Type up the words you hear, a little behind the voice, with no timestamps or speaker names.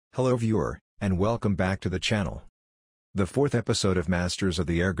Hello viewer, and welcome back to the channel. The fourth episode of Masters of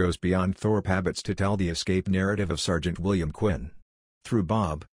the Air goes beyond Thorpe Habits to tell the escape narrative of Sergeant William Quinn. Through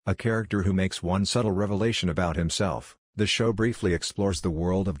Bob, a character who makes one subtle revelation about himself, the show briefly explores the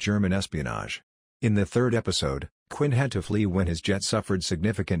world of German espionage. In the third episode, Quinn had to flee when his jet suffered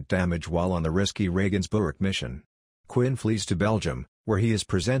significant damage while on the risky Regensburg mission. Quinn flees to Belgium, where he is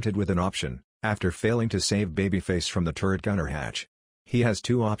presented with an option, after failing to save Babyface from the turret gunner hatch. He has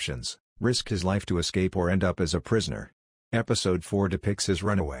two options: risk his life to escape or end up as a prisoner. Episode 4 depicts his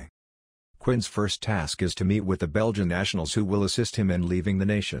runaway. Quinn's first task is to meet with the Belgian nationals who will assist him in leaving the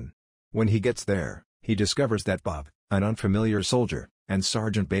nation. When he gets there, he discovers that Bob, an unfamiliar soldier, and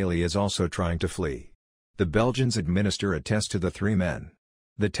Sergeant Bailey is also trying to flee. The Belgians administer a test to the three men.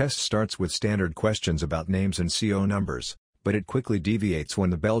 The test starts with standard questions about names and CO numbers, but it quickly deviates when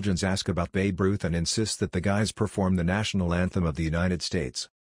the Belgians ask about Babe Ruth and insist that the guys perform the national anthem of the United States.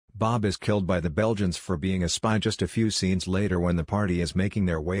 Bob is killed by the Belgians for being a spy just a few scenes later when the party is making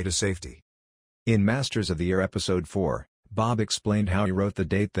their way to safety. In Masters of the Air Episode 4, Bob explained how he wrote the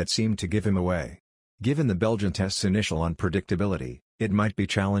date that seemed to give him away. Given the Belgian test's initial unpredictability, it might be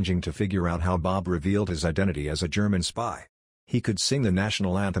challenging to figure out how Bob revealed his identity as a German spy. He could sing the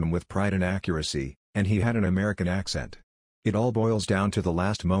national anthem with pride and accuracy, and he had an American accent. It all boils down to the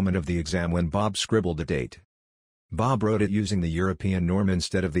last moment of the exam when Bob scribbled the date. Bob wrote it using the European norm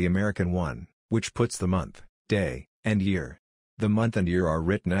instead of the American one, which puts the month, day, and year. The month and year are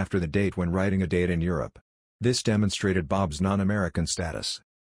written after the date when writing a date in Europe. This demonstrated Bob's non-American status.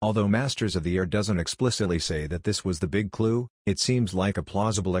 Although Masters of the Air doesn't explicitly say that this was the big clue, it seems like a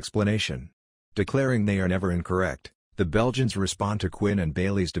plausible explanation. Declaring they are never incorrect, the Belgians respond to Quinn and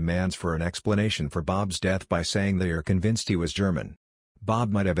Bailey's demands for an explanation for Bob's death by saying they are convinced he was German.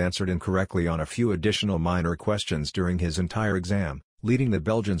 Bob might have answered incorrectly on a few additional minor questions during his entire exam, leading the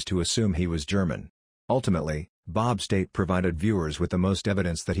Belgians to assume he was German. Ultimately, Bob's date provided viewers with the most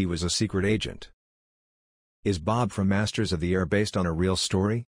evidence that he was a secret agent. Is Bob from Masters of the Air based on a real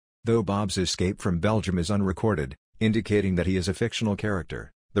story? Though Bob's escape from Belgium is unrecorded, indicating that he is a fictional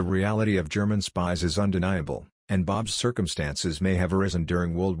character, the reality of German spies is undeniable, and Bob's circumstances may have arisen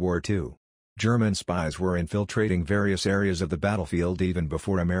during World War II. German spies were infiltrating various areas of the battlefield even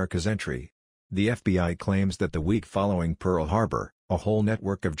before America's entry. The FBI claims that the week following Pearl Harbor, a whole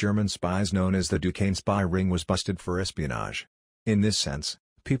network of German spies known as the Duquesne spy ring was busted for espionage. In this sense,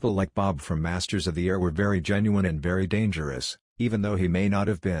 people like Bob from Masters of the Air were very genuine and very dangerous, even though he may not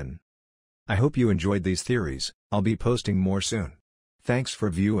have been. I hope you enjoyed these theories. I'll be posting more soon. Thanks for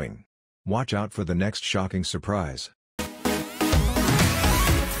viewing. Watch out for the next shocking surprise.